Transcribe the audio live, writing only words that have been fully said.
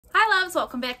loves,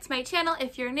 welcome back to my channel.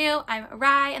 If you're new, I'm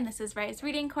Rye and this is Rye's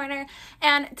Reading Corner,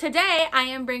 and today I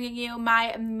am bringing you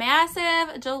my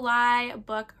massive July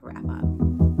book wrap-up.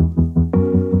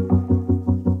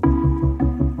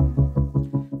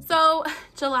 So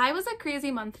July was a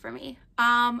crazy month for me.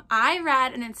 I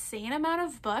read an insane amount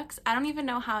of books. I don't even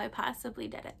know how I possibly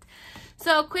did it.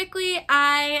 So quickly,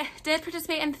 I did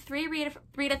participate in 3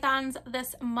 readathons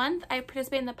this month. I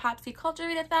participated in the Popsy Culture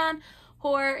Readathon,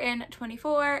 Horror in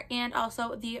 24, and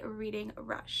also the Reading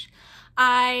Rush.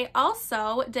 I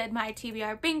also did my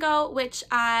TBR Bingo, which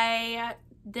I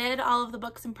did all of the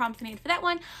books and prompts made for that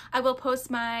one. I will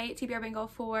post my TBR Bingo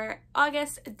for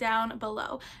August down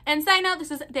below. And side note,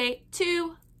 this is day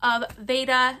 2 of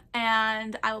VEDA,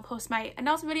 and I will post my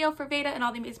announcement video for VEDA and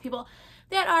all the amazing people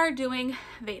that are doing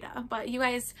VEDA. But you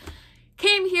guys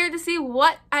came here to see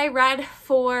what I read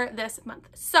for this month.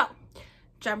 So,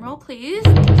 drum roll please.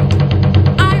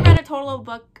 I read a total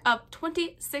of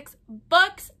 26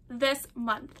 books this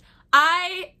month.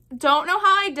 I don't know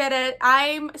how I did it.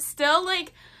 I'm still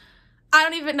like, I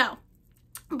don't even know.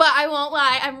 But I won't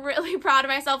lie, I'm really proud of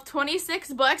myself.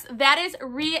 26 books. That is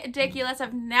ridiculous.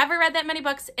 I've never read that many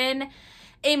books in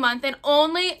a month, and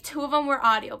only 2 of them were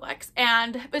audiobooks.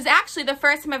 And it was actually the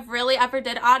first time I've really ever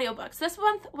did audiobooks. This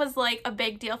month was like a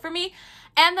big deal for me.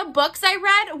 And the books I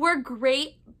read were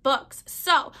great books.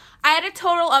 So I had a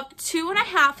total of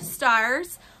 2.5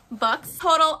 stars books,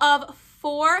 total of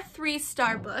 4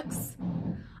 3-star books.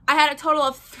 I had a total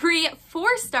of 3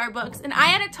 4-star books, and I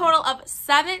had a total of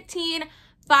 17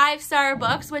 5-star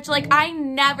books, which like I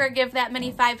never give that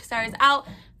many 5 stars out.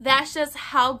 That's just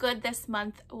how good this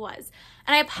month was.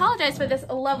 And I apologize for this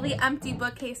lovely empty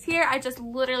bookcase here. I just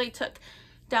literally took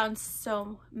down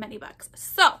so many books.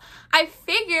 So I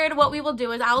figured what we will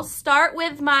do is I'll start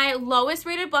with my lowest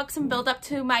rated books and build up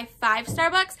to my 5-star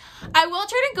books. I will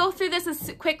try to go through this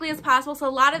as quickly as possible. So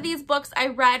a lot of these books I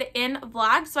read in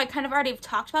vlogs, so I kind of already have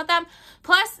talked about them.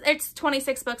 Plus it's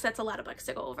 26 books. That's a lot of books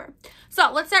to go over. So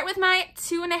let's start with my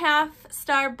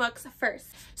 2.5-star books first.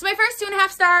 So my first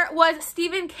 2.5-star was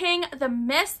Stephen King, The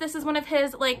Mist. This is one of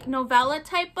his like novella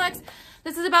type books.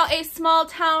 This is about a small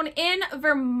town in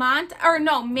Vermont, or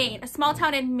no, Maine, a small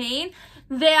town in Maine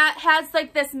that has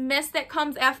like this mist that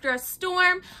comes after a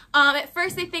storm. At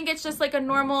first they think it's just like a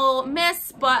normal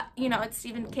mist, but you know, it's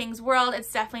Stephen King's world.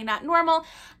 It's definitely not normal.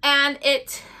 And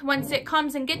once it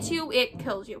comes and gets you, it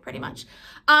kills you pretty much.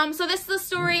 So this is the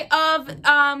story of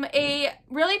a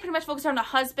really pretty much focused on a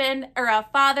husband or a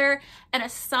father and a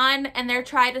son and their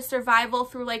try to survival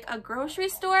through like a grocery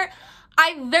store.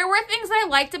 There were things I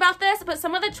liked about this, but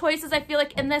some of the choices I feel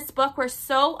like in this book were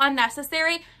so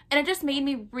unnecessary, and it just made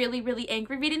me really, really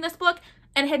angry reading this book,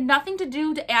 and it had nothing to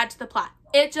do to add to the plot.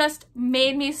 It just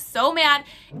made me so mad.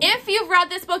 If you've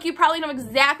read this book, you probably know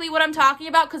exactly what I'm talking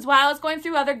about, because while I was going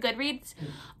through other Goodreads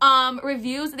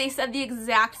reviews, they said the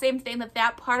exact same thing, that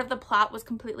that part of the plot was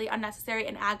completely unnecessary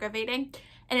and aggravating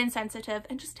and insensitive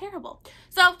and just terrible.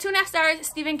 So 2.5 stars,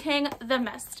 Stephen King, The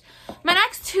Mist. My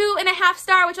next 2.5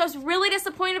 star, which I was really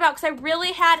disappointed about because I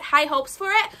really had high hopes for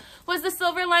it, was The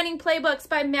Silver Lining Playbooks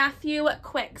by Matthew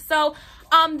Quick. So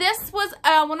this was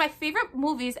one of my favorite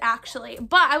movies actually,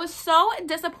 but I was so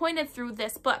disappointed through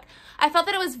this book. I felt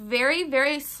that it was very,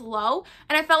 very slow,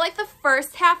 and I felt like the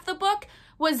first half of the book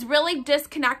was really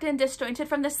disconnected and disjointed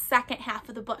from the second half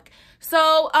of the book.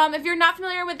 So if you're not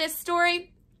familiar with this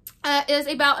story, is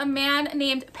about a man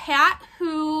named Pat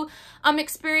who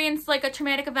experienced like a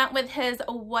traumatic event with his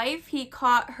wife. He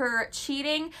caught her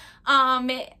cheating on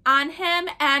him,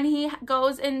 and he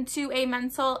goes into a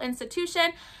mental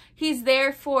institution. He's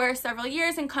there for several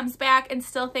years and comes back and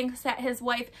still thinks that his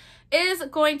wife is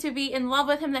going to be in love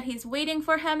with him, that he's waiting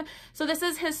for him. So this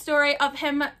is his story of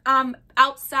him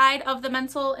outside of the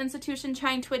mental institution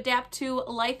trying to adapt to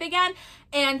life again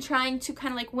and trying to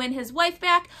kind of like win his wife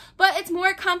back. But it's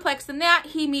more complex than that.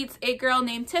 He meets a girl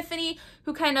named Tiffany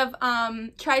who kind of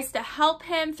tries to help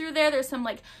him through there. There's some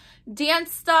like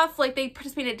dance stuff, like they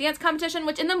participate in a dance competition,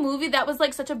 which in the movie that was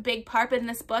like such a big part, but in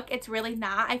this book it's really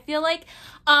not. I feel like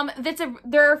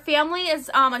their family is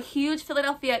a huge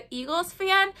Philadelphia Eagles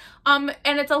fan, and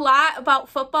it's a lot about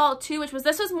football too,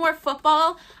 this was more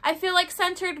football I feel like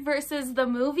centered versus the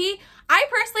movie. I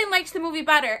personally liked the movie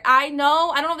better. I don't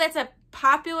know if that's a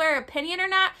popular opinion or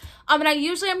not, and I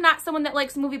usually am not someone that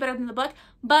likes the movie better than the book,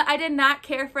 but I did not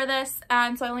care for this,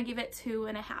 and so I only give it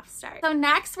 2.5 stars. So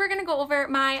next we're gonna go over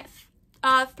my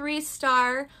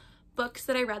 3-star books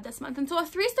that I read this month. And so a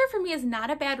 3-star for me is not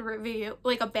a bad review,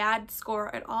 like a bad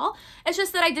score at all. It's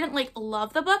just that I didn't like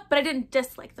love the book, but I didn't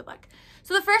dislike the book.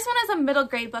 So the first one is a middle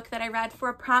grade book that I read for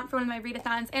a prompt for one of my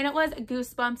readathons, and it was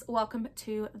Goosebumps, Welcome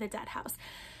to the Dead House.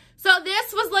 So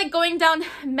this was like going down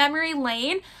memory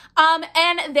lane,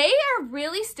 and they are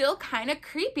really still kind of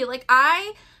creepy. Like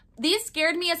these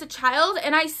scared me as a child,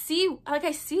 and I see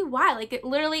why. Like it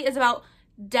literally is about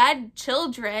dead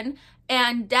children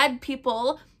and dead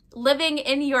people living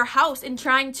in your house and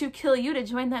trying to kill you to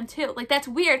join them too. Like that's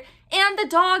weird. And the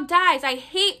dog dies. I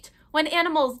hate when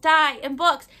animals die in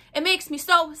books. It makes me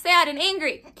so sad and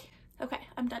angry. Okay,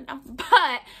 I'm done now.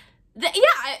 But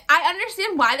yeah, I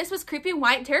understand why this was creepy and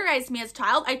why it terrorized me as a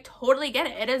child. I totally get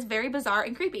it. It is very bizarre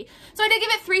and creepy. So I did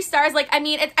give it 3 stars. Like, I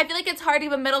mean, I feel like it's hard to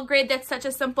give a middle grade that's such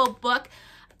a simple book.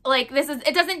 Like,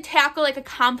 it doesn't tackle, like, a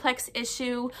complex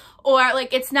issue, or,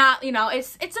 like, it's not, you know,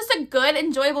 it's just a good,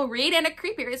 enjoyable read and a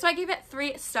creepy read. So I gave it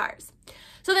 3 stars.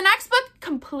 So the next book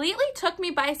completely took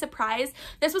me by surprise.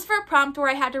 This was for a prompt where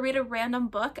I had to read a random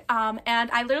book, and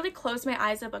I literally closed my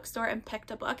eyes at a bookstore and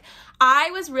picked a book. I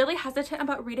was really hesitant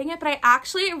about reading it, but I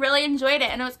actually really enjoyed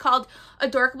it, and it was called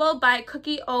Adorkable by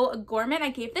Cookie O. Gorman. I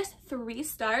gave this 3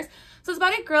 stars. So it's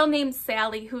about a girl named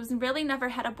Sally who's really never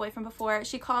had a boyfriend before.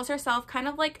 She calls herself kind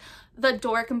of like the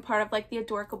dork and part of like the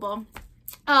adorkable.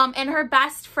 And her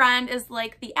best friend is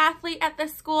like the athlete at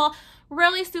this school,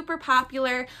 really super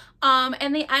popular,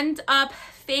 and they end up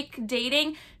fake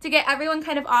dating to get everyone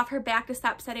kind of off her back to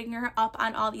stop setting her up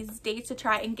on all these dates to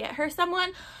try and get her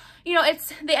someone. You know,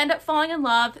 they end up falling in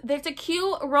love. It's a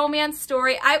cute romance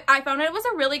story. I found it was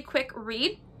a really quick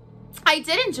read. I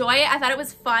did enjoy it. I thought it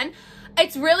was fun.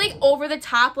 It's really over the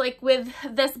top, like with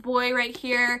this boy right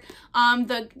here.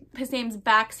 His name's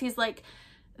Bex. He's like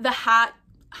the hot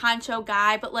honcho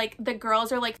guy, but like the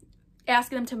girls are like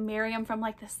asking him to marry him from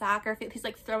like the soccer field. He's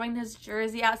like throwing his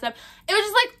jersey out stuff. It was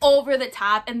just like over the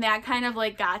top, and that kind of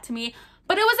like got to me.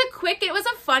 But it was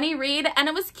a funny read, and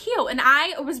it was cute, and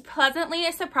I was pleasantly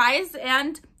surprised,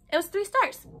 and it was 3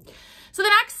 stars. So the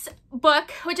next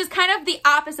book, which is kind of the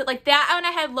opposite, like that one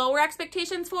I had lower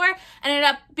expectations for and ended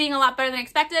up being a lot better than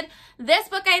expected. This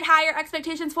book I had higher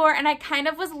expectations for, and I kind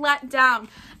of was let down.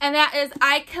 And that is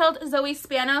I Killed Zoe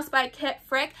Spanos by Kit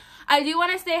Frick. I do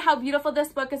want to say how beautiful this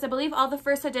book is. I believe all the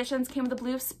first editions came with the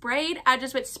blue sprayed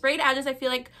edges, which sprayed edges I feel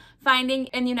like finding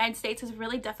in the United States is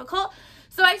really difficult.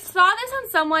 So I saw this on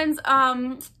someone's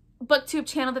booktube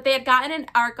channel that they had gotten an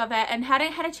arc of it and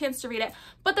hadn't had a chance to read it,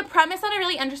 but the premise sounded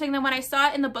really interesting. Then when I saw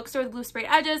it in the bookstore with blue sprayed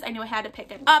edges, I knew I had to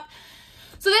pick it up.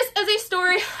 So this is a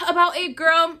story about a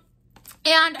girl,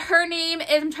 and her name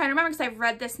is, I'm trying to remember because I've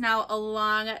read this now a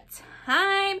long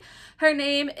time. Her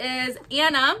name is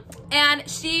Anna, and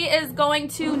she is going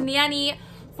to nanny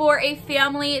for a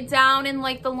family down in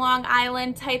like the Long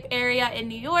Island type area in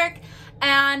New York.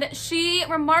 And she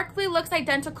remarkably looks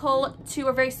identical to,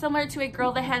 or very similar to, a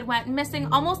girl that had went missing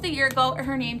almost a year ago.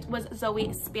 Her name was Zoe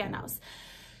Spanos.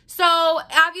 So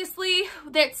obviously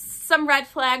that's some red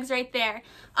flags right there.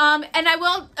 And I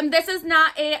will, this is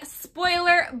not a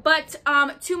spoiler, but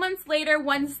 2 months later,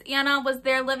 once Anna was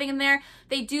there living in there,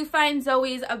 they do find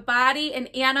Zoe's body,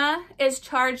 and Anna is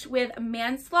charged with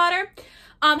manslaughter.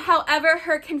 However,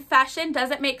 her confession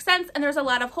doesn't make sense, and there's a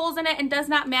lot of holes in it and does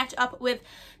not match up with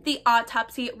the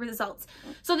autopsy results.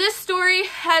 So this story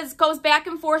goes back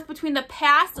and forth between the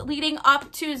past leading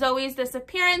up to Zoe's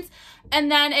disappearance,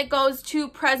 and then it goes to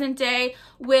present day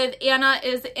with Anna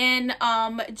is in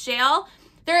jail.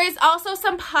 There is also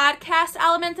some podcast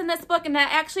elements in this book, and that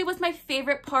actually was my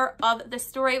favorite part of the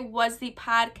story, was the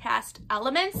podcast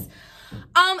elements.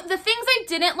 The things I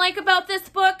didn't like about this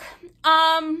book,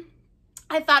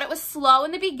 I thought it was slow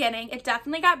in the beginning. It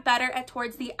definitely got better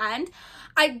towards the end.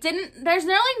 There's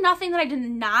really nothing that I did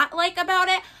not like about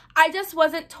it. I just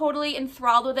wasn't totally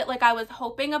enthralled with it like I was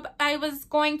hoping I was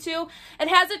going to. It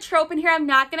has a trope in here. I'm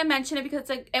not going to mention it because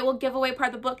it will give away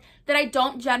part of the book that I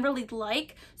don't generally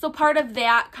like. So part of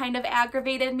that kind of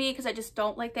aggravated me because I just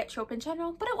don't like that trope in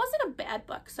general. But it wasn't a bad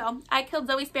book. So I Killed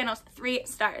Zoe Spanos, 3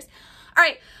 stars. All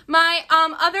right, my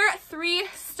other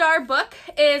 3-star book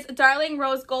is Darling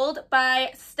Rose Gold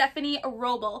by Stephanie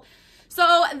Roble.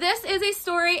 So this is a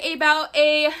story about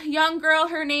a young girl.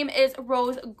 Her name is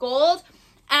Rose Gold,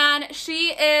 and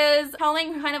she is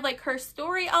telling kind of like her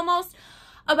story almost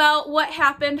about what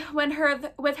happened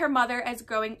with her mother as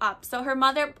growing up. So her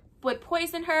mother would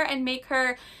poison her and make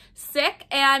her sick,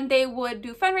 and they would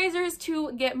do fundraisers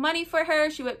to get money for her.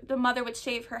 The mother would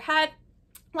shave her head,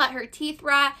 let her teeth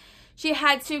rot. She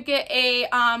had to get a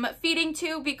feeding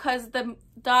tube because the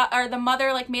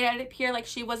mother like made it appear like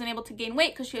she wasn't able to gain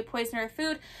weight because she would poison her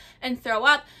food and throw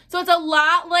up. So it's a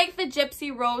lot like the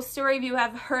Gypsy Rose story, if you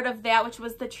have heard of that, which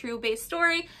was the true base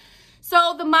story.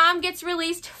 So the mom gets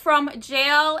released from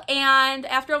jail, and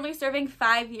after only serving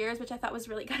 5 years, which I thought was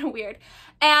really kind of weird,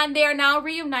 and they are now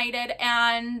reunited,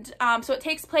 and so it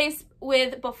takes place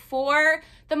with before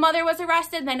the mother was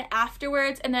arrested, then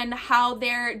afterwards, and then how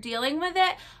they're dealing with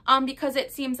it, because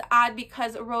it seems odd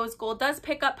because Rose Gold does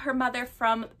pick up her mother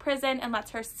from prison and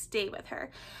lets her stay with her.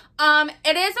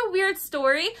 It is a weird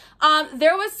story.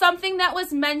 There was something that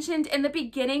was mentioned in the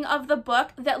beginning of the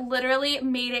book that literally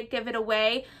made it give it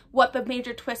away what the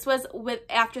major twist was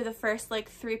after the first like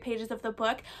 3 pages of the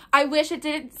book. I wish it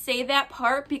didn't say that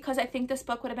part because I think this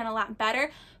book would have been a lot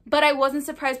better, but I wasn't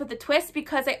surprised with the twist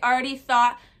because I already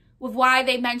thought with why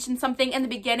they mentioned something in the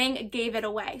beginning gave it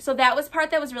away. So that was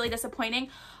part that was really disappointing.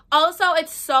 Also,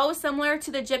 it's so similar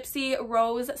to the Gypsy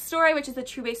Rose story, which is a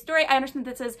true-based story. I understand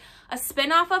this is a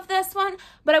spin-off of this one,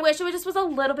 but I wish it just was a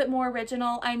little bit more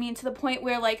original. I mean, to the point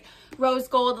where like Rose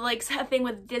Gold likes a thing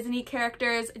with Disney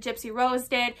characters. Gypsy Rose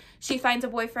did. She finds a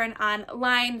boyfriend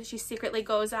online. She secretly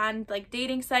goes on like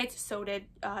dating sites. So did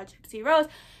Gypsy Rose.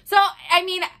 So, I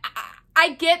mean, I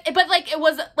get it, but like it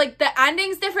was like the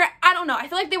ending's different. I don't know. I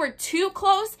feel like they were too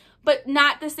close, but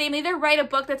not the same. Either write a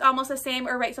book that's almost the same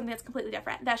or write something that's completely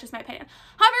different. That's just my opinion.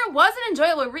 However, it was an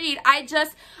enjoyable read. I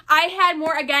had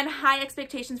more, again, high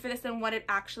expectations for this than what it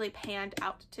actually panned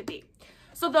out to be.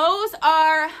 So those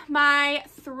are my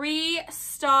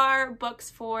 3-star books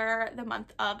for the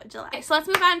month of July. Okay, so let's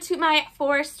move on to my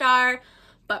 4-star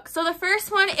books. So the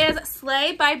first one is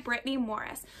Slay by Brittany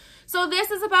Morris. So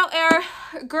this is about our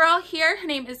girl here. Her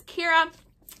name is Kira.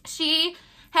 She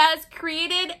has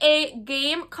created a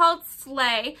game called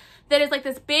Slay that is like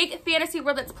this big fantasy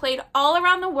world that's played all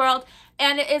around the world,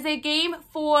 and it is a game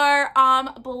for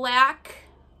Black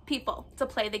people to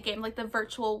play the game, like the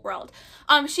virtual world.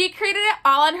 She created it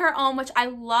all on her own, which I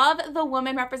love the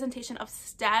woman representation of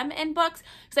STEM in books,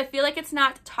 because I feel like it's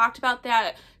not talked about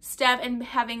that STEM and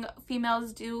having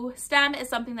females do STEM is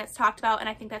something that's talked about, and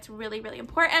I think that's really, really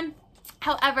important.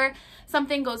 However,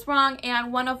 something goes wrong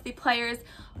and one of the players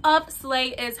of Slay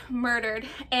is murdered,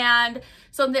 and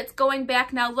so that's going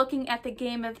back now looking at the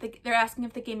game. They're asking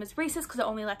if the game is racist because it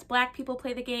only lets Black people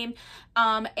play the game,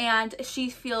 and she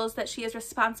feels that she is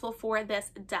responsible for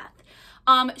this death.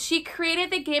 She created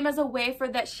the game as a way for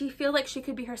that she feels like she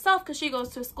could be herself because she goes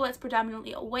to a school that's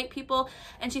predominantly white people,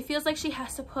 and she feels like she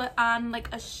has to put on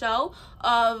like a show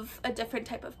of a different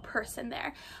type of person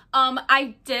there.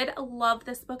 I did love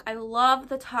this book. I love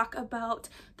the talk about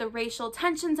the racial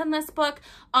tensions in this book.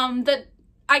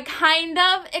 I kind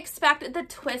of expected the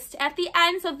twist at the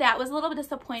end, so that was a little bit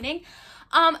disappointing.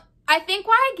 I think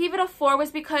why I gave it a 4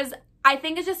 was because I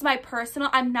think it's just my personal,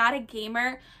 I'm not a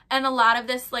gamer, and a lot of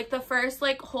this, like the first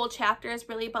like whole chapter is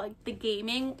really about like the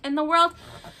gaming in the world.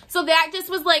 So that just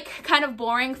was like kind of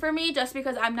boring for me just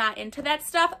because I'm not into that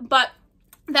stuff, but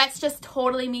that's just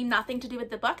totally me, nothing to do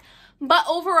with the book. But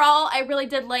overall, I really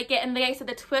did like it, and like I said,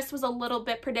 the twist was a little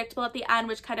bit predictable at the end,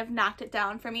 which kind of knocked it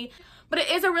down for me. But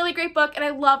it is a really great book, and I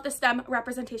love the STEM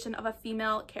representation of a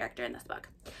female character in this book.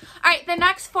 All right, the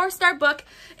next 4-star book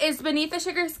is Beneath the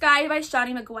Sugar Sky by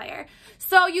Shawnee McGuire.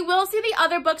 So you will see the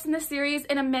other books in the series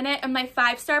in a minute in my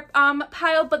 5-star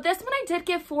pile, but this one I did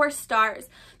give 4 stars.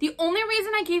 The only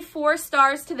reason I gave 4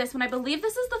 stars to this one, I believe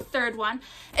this is the 3rd one,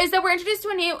 is that we're introduced to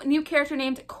a new character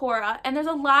named Cora, and there's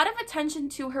a lot of attention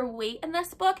to her weight in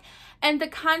this book, and the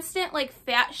constant like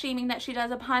fat shaming that she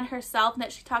does upon herself, and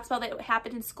that she talks about that it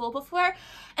happened in school before,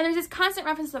 and there's this constant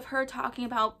reference of her talking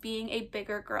about being a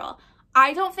bigger girl.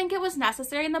 I don't think it was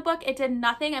necessary in the book. It did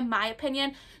nothing, in my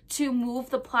opinion, to move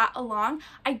the plot along.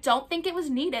 I don't think it was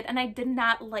needed, and I did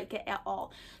not like it at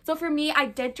all. So for me, I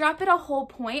did drop it a whole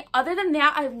point. Other than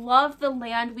that, I love the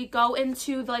land. We go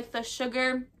into like the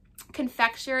sugar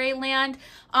confectionery land,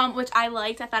 which I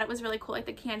liked. I thought it was really cool, like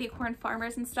the candy corn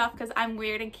farmers and stuff, because I'm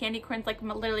weird and candy corn's like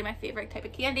literally my favorite type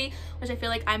of candy, which I feel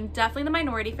like I'm definitely the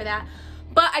minority for that.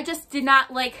 But I just did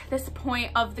not like this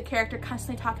point of the character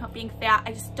constantly talking about being fat.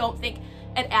 I just don't think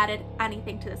it added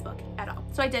anything to this book at all.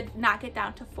 So I did knock it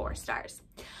down to 4 stars.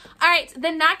 All right,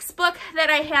 the next book that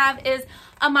I have is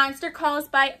A Monster Calls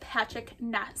by Patrick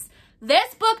Ness.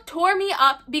 This book tore me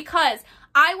up because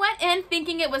I went in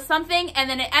thinking it was something, and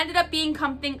then it ended up being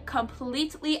something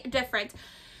completely different.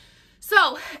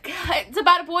 So it's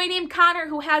about a boy named Connor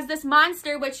who has this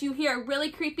monster, which you hear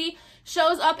really creepy,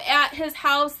 shows up at his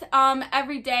house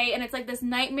every day, and it's like this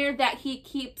nightmare that he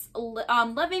keeps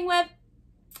living with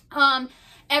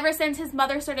ever since his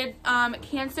mother started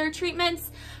cancer treatments.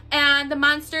 And the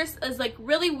monster is like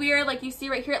really weird, like you see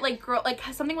right here, like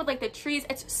something with like the trees.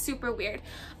 It's super weird.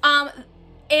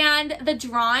 And the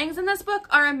drawings in this book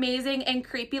are amazing and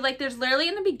creepy. Like there's literally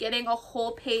in the beginning a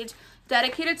whole page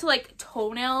dedicated to like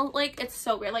toenail, like it's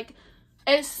so weird, like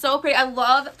it's so pretty. I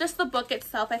love just the book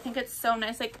itself. I think it's so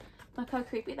nice. Like look how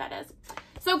creepy that is.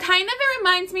 So kind of it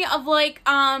reminds me of like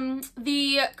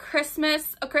the A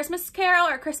Christmas Carol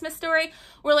or Christmas Story,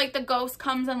 where like the ghost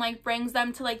comes and like brings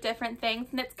them to like different things,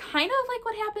 and it's kind of like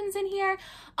what happens in here.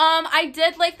 I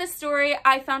did like the story.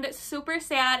 I found it super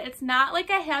sad. It's not like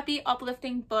a happy,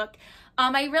 uplifting book.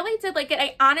 I really did like it.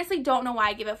 I honestly don't know why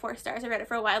I gave it 4 stars. I read it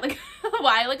for a while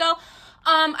ago.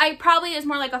 I probably is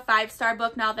more like a 5-star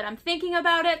book now that I'm thinking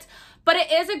about it. But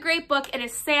it is a great book. It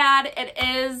is sad.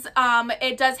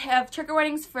 It does have trigger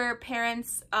warnings for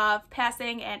parents of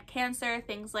passing and cancer,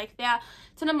 things like that.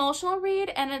 It's an emotional read,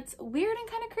 and it's weird and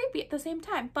kind of creepy at the same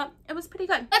time, but it was pretty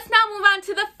good. Let's now move on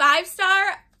to the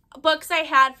 5-star books I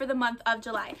had for the month of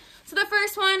July. So the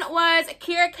first one was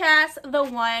Kira Cass, The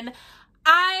One.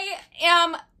 I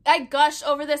gush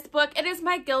over this book. It is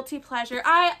my guilty pleasure.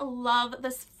 I love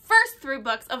this first 3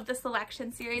 books of the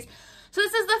selection series. So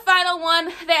this is the final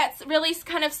one that's really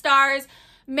kind of stars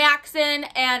Maxon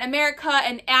and America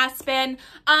and Aspen.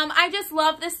 I just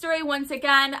love this story once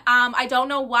again. I don't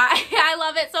know why I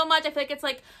love it so much. I feel like it's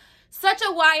like such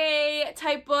a YA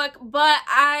type book, but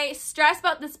I stress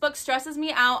about this book, stresses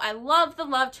me out. I love the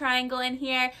love triangle in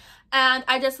here. And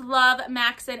I just love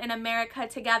Maxon and America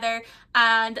together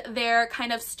and their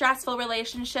kind of stressful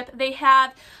relationship they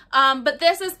have. But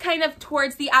this is kind of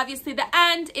towards obviously the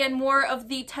end and more of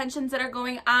the tensions that are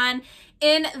going on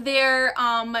in their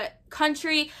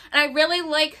country. And I really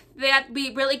like that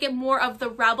we really get more of the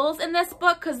rebels in this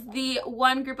book, because the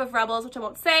one group of rebels, which I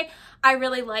won't say, I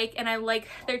really like, and I like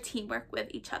their teamwork with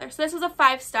each other. So this was a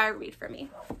 5-star read for me.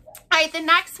 All right, the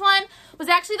next one was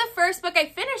actually the first book I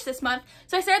finished this month.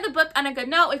 So I started the book on a good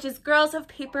note, which is Girls of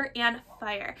Paper and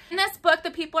Fire. In this book,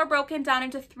 the people are broken down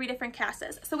into 3 different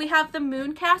castes. So we have the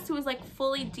Moon caste, who is like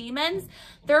fully demons.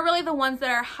 They're really the ones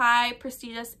that are high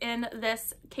prestigious in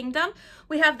this kingdom.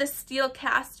 We have the Steel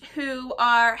caste, who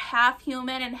are half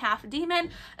human and half demon.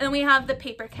 And then we have the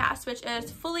Paper caste, which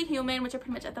is fully human, which are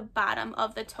pretty much at the bottom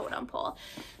of the totem pole.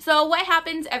 So what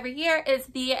happens every year is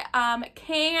the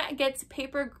king gets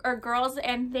paper or girls,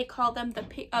 and they call them the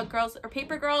girls or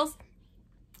paper girls.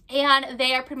 And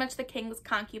they are pretty much the king's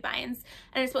concubines.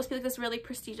 And it's supposed to be like this really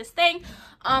prestigious thing.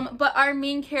 But our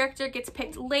main character gets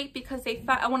picked late because they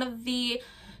found one of the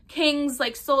king's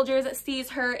like soldiers that sees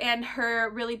her and her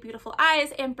really beautiful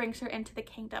eyes and brings her into the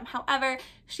kingdom. However,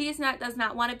 she does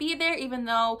not want to be there, even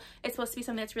though it's supposed to be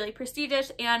something that's really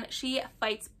prestigious, and she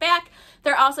fights back.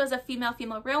 There also is a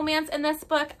female-female romance in this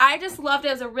book. I just loved it.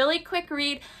 It was a really quick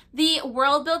read. The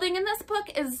world building in this book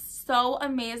is so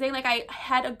amazing. Like, I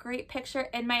had a great picture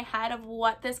in my head of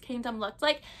what this kingdom looked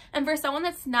like, and for someone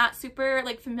that's not super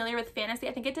like familiar with fantasy,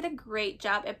 I think it did a great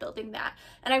job at building that,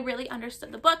 and I really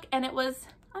understood the book, and it was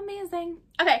amazing.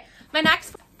 Okay, my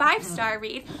next 5-star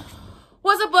read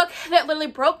was a book that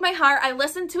literally broke my heart. I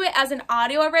listened to it as an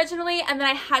audio originally, and then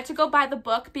I had to go buy the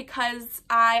book because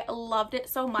I loved it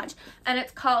so much. And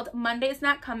it's called Monday's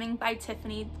Not Coming by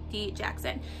Tiffany D.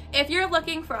 Jackson. If you're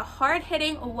looking for a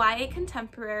hard-hitting YA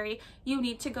contemporary, you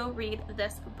need to go read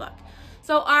this book.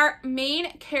 So our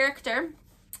main character,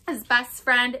 his best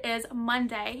friend, is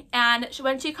Monday, and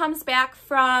when she comes back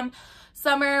from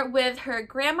summer with her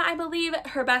grandma, I believe,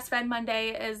 her best friend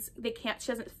Monday she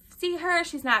doesn't see her.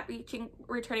 She's not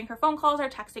returning her phone calls or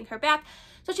texting her back.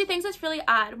 So she thinks it's really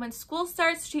odd. When school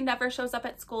starts, she never shows up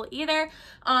at school either.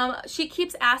 She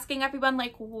keeps asking everyone,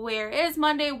 like, where is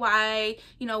Monday? Why,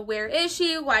 where is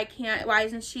she? Why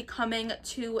isn't she coming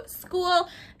to school?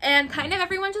 And kind of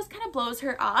everyone just kind of blows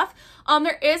her off.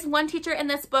 There is one teacher in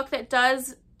this book that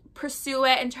does pursue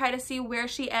it and try to see where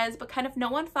she is, but kind of no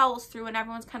one follows through, and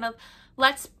everyone's kind of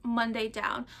lets Monday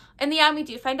down. In the end, we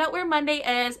do find out where Monday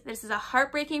is. This is a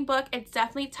heartbreaking book. It's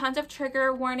definitely tons of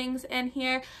trigger warnings in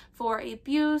here for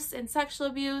abuse and sexual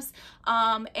abuse,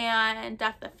 and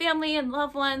death of family and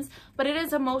loved ones, but it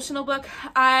is an emotional book.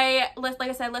 Like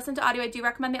I said, I listened to audio. I do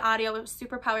recommend the audio. It was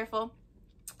super powerful.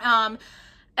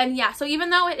 And yeah, so even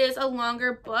though it is a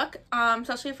longer book,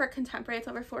 especially for contemporary, it's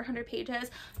over 400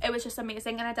 pages, it was just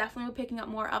amazing, and I definitely will be picking up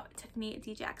more of Tiffany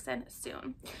D. Jackson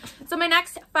soon. So my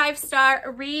next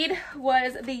 5-star read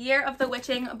was The Year of the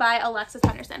Witching by Alexis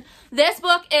Henderson. This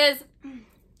book is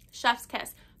chef's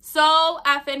kiss. So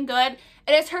effing good.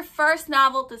 It is her first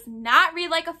novel. Does not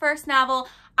read like a first novel.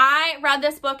 I read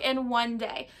this book in one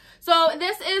day. So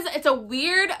it's a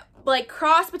weird like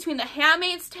cross between The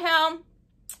Handmaid's Tale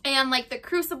and like The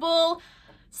Crucible.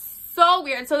 So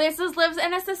weird. So this lives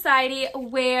in a society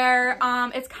where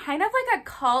it's kind of like a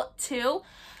cult too,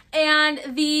 and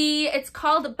it's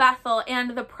called Bethel,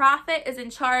 and the prophet is in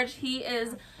charge. He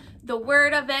is the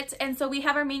word of it. And so we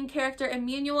have our main character,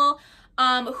 Emmanuel.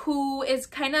 who is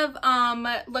kind of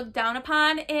looked down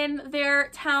upon in their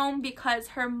town because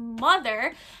her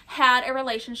mother had a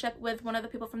relationship with one of the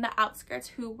people from the outskirts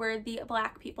who were the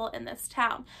black people in this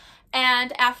town.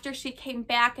 And after she came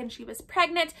back and she was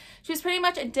pregnant, she was pretty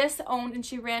much disowned and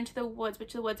she ran to the woods,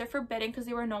 which the woods are forbidden because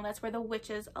they were known that's where the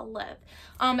witches live.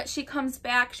 She comes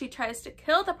back, she tries to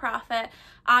kill the prophet.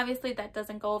 Obviously that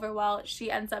doesn't go over well. She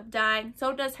ends up dying.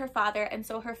 So does her father. And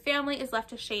so her family is left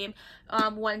to shame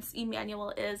once Emmanuel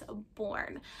is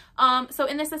born. So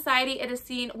in this society, it is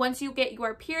seen once you get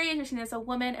your period, you're seen as a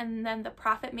woman, and then the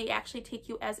prophet may actually take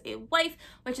you as a wife,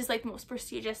 which is like the most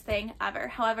prestigious thing ever.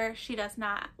 However, she does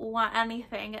not want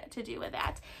anything to do with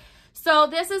that. So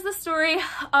this is the story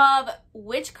of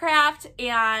witchcraft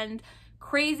and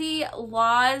crazy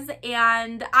laws,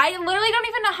 and I literally don't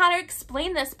even know how to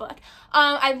explain this book.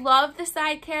 I love the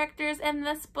side characters in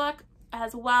this book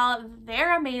as well.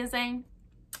 They're amazing,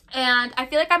 and I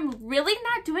feel like I'm really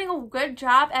not doing a good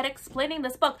job at explaining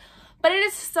this book, but it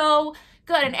is so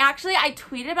good. And actually I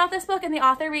tweeted about this book and the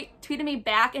author tweeted me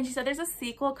back and she said there's a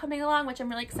sequel coming along, which I'm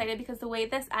really excited because the way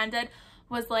this ended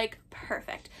was like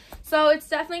perfect. So it's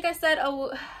definitely, like I said,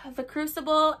 The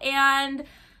Crucible and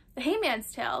The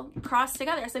Hangman's Tale crossed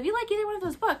together. So if you like either one of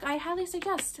those books, I highly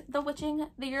suggest The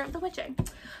Year of the Witching.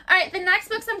 All right, the next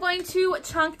books I'm going to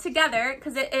chunk together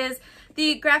because it is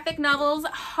the graphic novels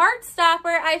Heartstopper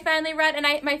I finally read, and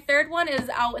my third one is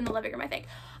out in the living room, I think.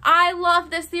 I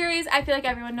love this series. I feel like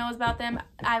everyone knows about them.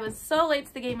 I was so late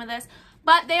to the game with this,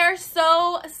 but they are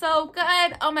so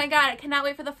good. Oh my god, I cannot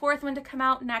wait for the fourth one to come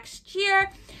out next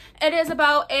year. It is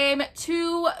about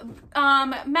two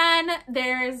men.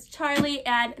 There's Charlie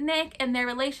and Nick and their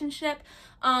relationship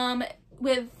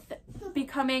with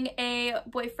becoming a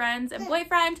boyfriend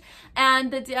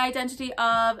and the identity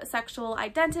of sexual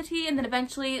identity, and then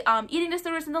eventually eating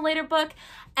disorders in the later book,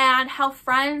 and how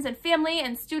friends and family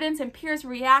and students and peers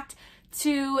react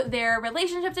to their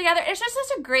relationship together. It's just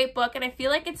such a great book, and I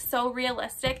feel like it's so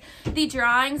realistic. The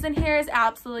drawings in here is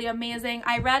absolutely amazing.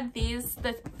 I read these,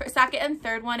 the second and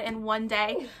third one, in one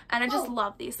day, and I just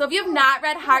love these. So if you have not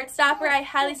read Heartstopper, I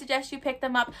highly suggest you pick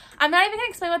them up. I'm not even gonna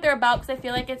explain what they're about because I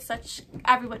feel like it's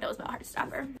everyone knows about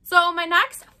Heartstopper. So my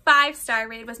next 5-star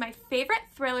read was my favorite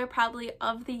thriller probably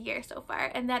of the year so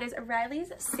far, and that is Riley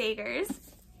Sager's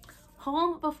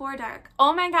Home Before Dark.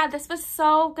 Oh my god, this was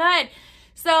so good.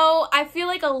 So I feel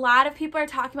like a lot of people are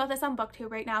talking about this on BookTube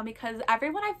right now because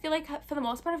everyone, I feel like for the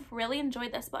most part, have really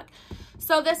enjoyed this book.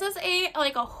 So this is a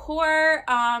horror,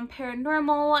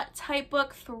 paranormal type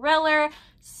book, thriller,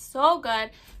 so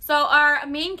good. So our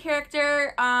main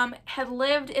character had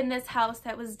lived in this house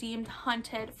that was deemed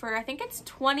haunted for, I think it's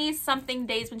 20-something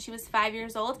days when she was 5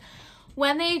 years old.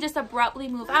 When they just abruptly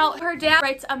move out, her dad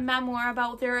writes a memoir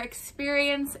about their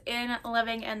experience in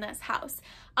living in this house.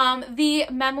 The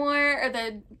memoir, or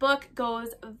the book, goes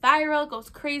viral, goes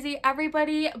crazy.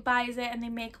 Everybody buys it and they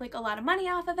make like a lot of money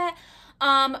off of it.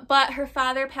 But her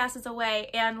father passes away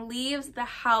and leaves the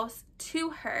house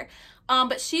to her.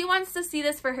 But she wants to see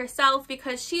this for herself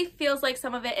because she feels like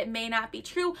some of it may not be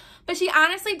true, but she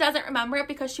honestly doesn't remember it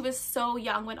because she was so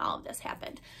young when all of this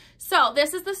happened. So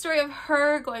this is the story of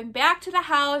her going back to the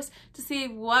house to see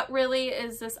what really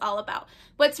is this all about.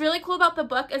 What's really cool about the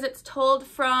book is it's told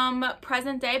from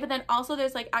present day, but then also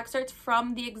there's like excerpts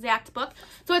from the exact book.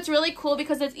 So it's really cool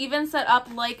because it's even set up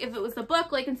like if it was the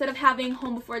book, like instead of having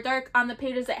Home Before Dark on the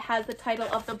pages, it has the title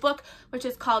of the book, which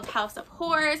is called House of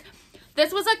Horrors.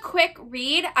 This was a quick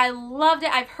read. I loved it.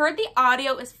 I've heard the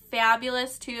audio is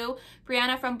fabulous too.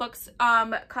 Brianna from Books,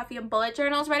 Coffee and Bullet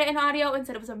Journals read it in audio and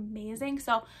said it was amazing.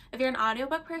 So if you're an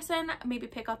audiobook person, maybe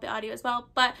pick up the audio as well.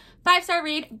 But 5-star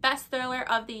read, best thriller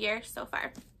of the year so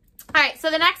far. All right,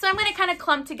 so the next one I'm going to kind of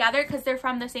clump together because they're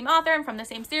from the same author and from the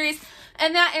same series,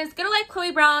 and that is Get a Life,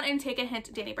 Chloe Brown, and Take a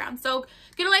Hint, Danny Brown. So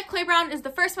Get a Life, Chloe Brown is the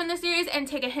first one in the series, and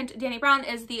Take a Hint, Danny Brown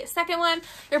is the second one.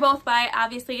 They're both by,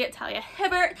 obviously, Talia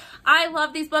Hibbert. I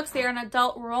love these books. They're an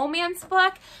adult romance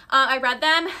book. I read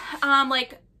them,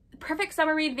 like, perfect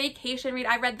summer read, vacation read.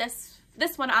 I read this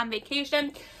one on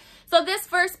vacation. So this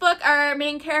first book, our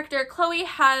main character, Chloe,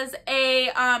 has a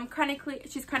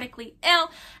she's chronically ill,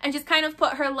 and she's kind of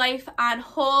put her life on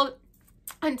hold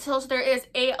until there is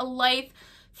a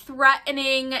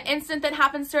life-threatening incident that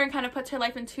happens to her and kind of puts her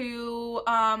life into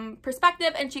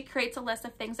perspective, and she creates a list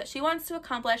of things that she wants to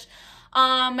accomplish.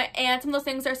 And some of those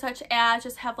things are such as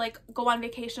just go on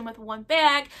vacation with one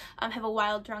bag, have a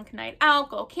wild drunk night out,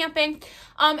 go camping.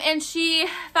 And she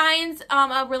finds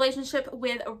a relationship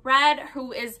with Red,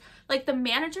 who is like the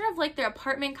manager of like their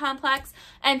apartment complex,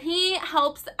 and he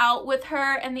helps out with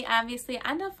her, and they obviously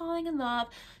end up falling in love.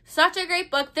 Such a great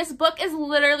book. This book is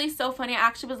literally so funny. I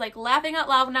actually was like laughing out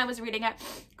loud when I was reading it.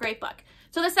 Great book.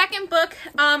 So the second book,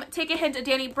 Take a Hint of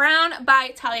Danny Brown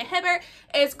by Talia Hibbert,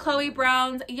 is Chloe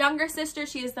Brown's younger sister.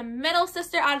 She is the middle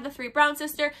sister out of the 3 Brown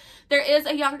sisters. There is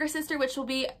a younger sister which will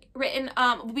be written,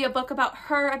 will be a book about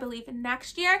her, I believe,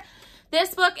 next year.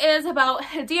 This book is about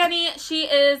Danny. She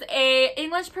is a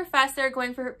English professor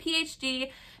going for her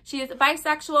PhD. She is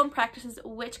bisexual and practices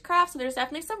witchcraft, so there's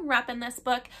definitely some rep in this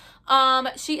book.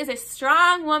 She is a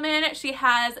strong woman. She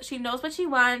knows what she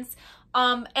wants.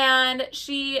 And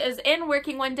she is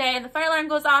working one day, and the fire alarm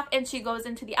goes off, and she goes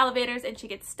into the elevators and she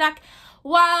gets stuck.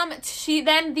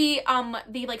 Then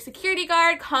the like security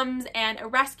guard comes and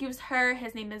rescues her.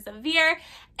 His name is Xavier,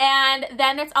 and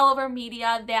then it's all over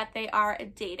media that they are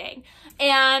dating,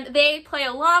 and they play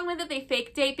along with it. They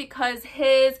fake date because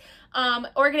his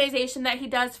organization that he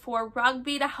does for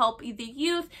rugby to help the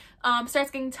youth starts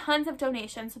getting tons of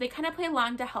donations, so they kind of play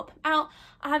along to help him out.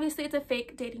 Obviously it's a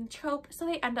fake dating trope, so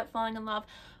they end up falling in love.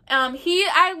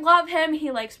 I love him.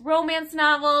 He likes romance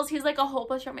novels. He's like a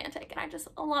hopeless romantic, and I just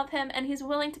love him, and he's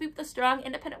willing to be with a strong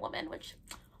independent woman, which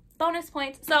bonus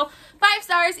points. So 5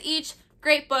 stars each.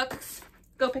 Great books.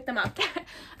 Go pick them up. All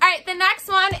right, the next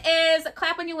one is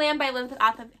Clap When You Land by Elizabeth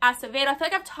Acevedo. I feel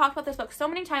like I've talked about this book so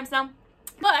many times now.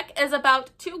 Book is about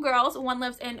 2 girls. One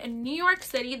lives in New York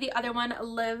City, the other one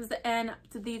lives in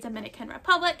the Dominican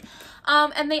Republic,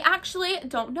 and they actually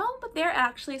don't know, but they're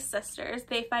actually sisters.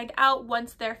 They find out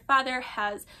once their father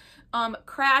has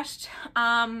crashed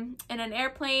in an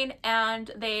airplane,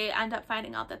 and they end up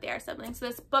finding out that they are siblings. So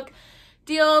this book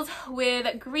deals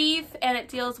with grief, and it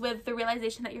deals with the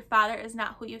realization that your father is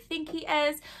not who you think he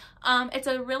is. It's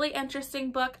a really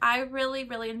interesting book. I really,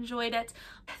 really enjoyed it.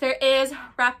 There is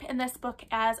rep in this book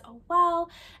as well,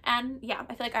 and yeah,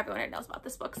 I feel like everyone knows about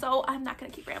this book, so I'm not going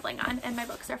to keep rambling on, and my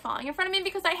books are falling in front of me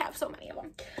because I have so many of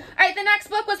them. All right, the next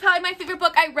book was probably my favorite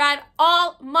book I read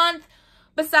all month,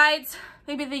 besides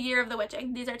maybe The Year of the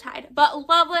Witching. These are tied, but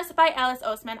Loveless by Alice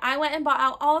Oseman. I went and bought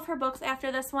out all of her books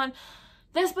after this one.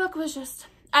 This book was just,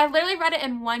 I literally read it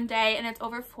in one day, and it's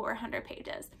over 400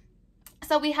 pages.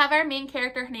 So we have our main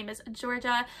character. Her name is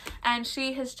Georgia, and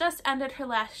she has just ended her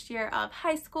last year of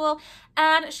high school,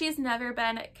 and she's never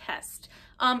been kissed.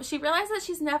 She realized that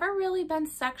she's never really been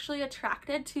sexually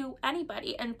attracted to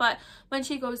anybody, but when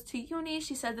she goes to uni,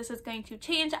 she said, this is going to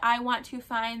change. I want to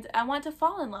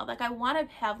fall in love. Like, I want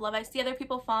to have love. I see other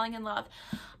people falling in love.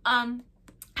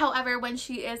 However, when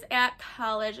she is at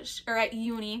college, or at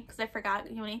uni, because I forgot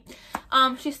uni,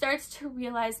 she starts to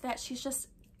realize that she's just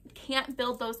can't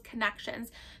build those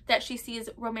connections, that she sees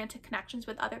romantic connections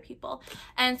with other people.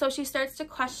 And so she starts to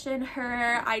question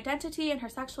her identity and her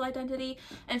sexual identity,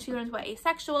 and she learns what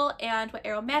asexual and what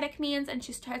aromantic means, and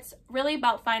she starts really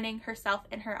about finding herself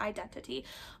and her identity,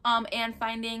 and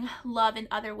finding love in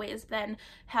other ways than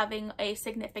having a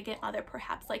significant other,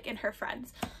 perhaps like in her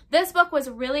friends. This book was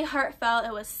really heartfelt.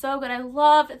 It was so good. I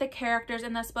loved the characters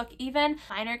in this book. Even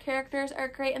minor characters are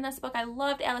great in this book. I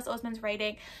loved Alice Oseman's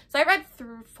writing. So I read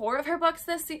through 4 of her books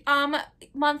this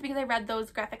month because I read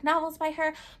those graphic novels by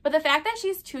her. But the fact that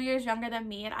she's 2 years younger than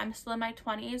me and I'm still in my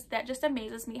 20s, that just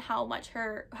amazes me how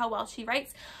well she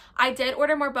writes. I did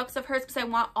order more books of hers because I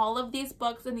want all of these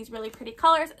books in these really pretty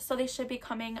colors, so they should be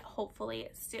coming hopefully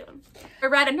soon. I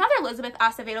read another Elizabeth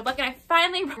Acevedo book, and I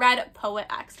finally read Poet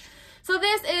X. So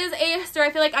this is a story,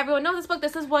 I feel like everyone knows this book.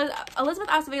 This was Elizabeth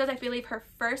Acevedo's, I believe, her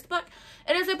first book.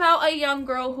 It is about a young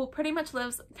girl who pretty much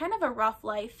lives kind of a rough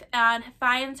life and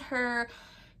finds her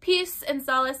peace and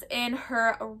solace in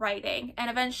her writing. And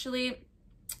eventually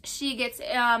she gets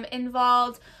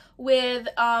involved with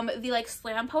the like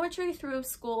slam poetry through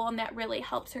school, and that really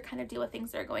helps her kind of deal with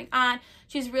things that are going on.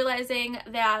 She's realizing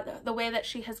that the way that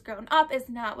she has grown up is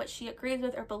not what she agrees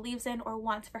with or believes in or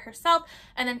wants for herself,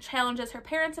 and then challenges her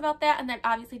parents about that, and that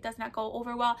obviously does not go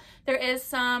over well. There is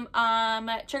some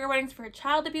trigger warnings for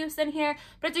child abuse in here,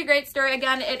 but it's a great story.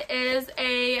 Again, it is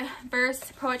a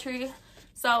verse poetry,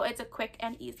 so it's a quick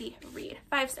and easy read.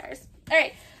 5 stars. All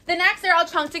right, the next are all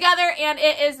chunked together, and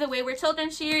it is the Wayward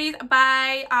Children series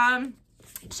by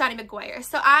Shani McGuire.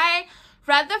 So I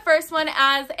read the first one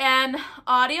as an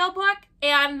audiobook,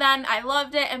 and then I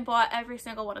loved it and bought every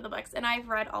single one of the books, and I've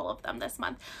read all of them this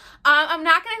month. I'm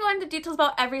not going to go into details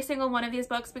about every single one of these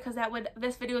books because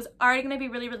this video is already going to be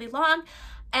really, really long,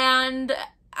 and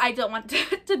I don't want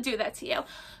to do that to you.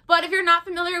 But if you're not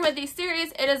familiar with these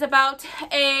series, it is about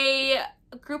a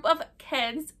group of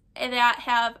kids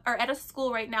that are at a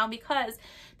school right now because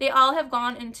they all have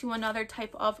gone into another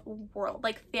type of world,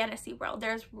 like fantasy world.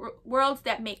 There's worlds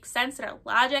that make sense, that are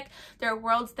logic. There are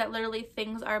worlds that literally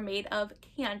things are made of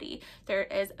candy. There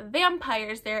is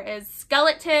vampires, there is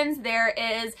skeletons, there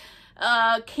is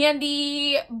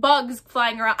candy bugs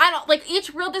flying around. I don't, like,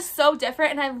 each world is so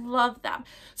different and I love them.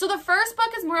 So the first book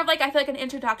is more of like, I feel like an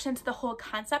introduction to the whole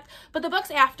concept, but the books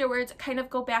afterwards kind of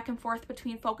go back and forth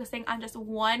between focusing on just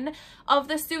one of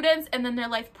the students and then their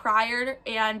life prior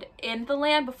and in the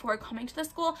land before coming to the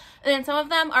school. And then some of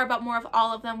them are about more of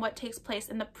all of them, what takes place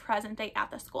in the present day at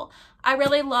the school. I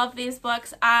really love these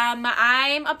books. I'm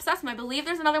obsessed with them. I believe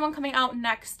there's another one coming out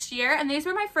next year, and these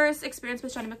were my first experience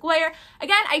with Johnny McGuire.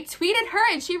 Again, I tweeted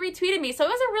her and she retweeted me, so it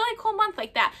was a really cool month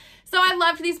like that. So I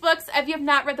loved these books. If you have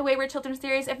not read the Wayward Children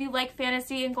series, if you like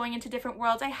fantasy and going into different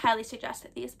worlds, I highly suggest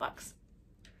these books.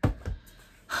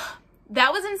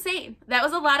 That was insane. That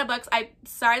was a lot of books. I'm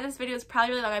sorry this video is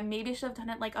probably really long. I maybe should have done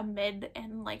it like a mid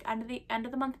and like end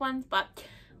of the month ones, but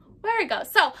there we go.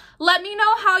 So let me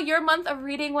know how your month of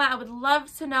reading went. I would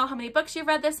love to know how many books you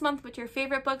read this month, what your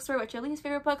favorite books were, what your least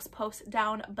favorite books. Post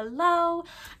down below.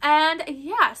 And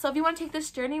yeah, so if you want to take this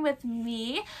journey with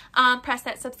me, press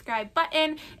that subscribe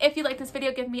button. If you like this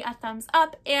video, give me a thumbs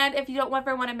up. And if you don't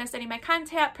ever want to miss any of my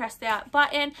content, press that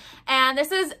button. And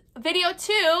this is video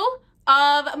 2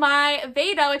 of my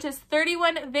VEDA, which is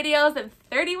 31 videos in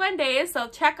 31 days, so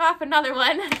check off another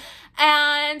one.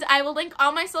 And I will link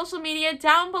all my social media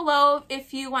down below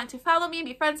if you want to follow me,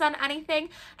 be friends on anything.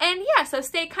 And yeah, so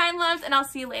stay kind, loves, and I'll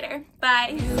see you later.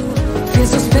 Bye.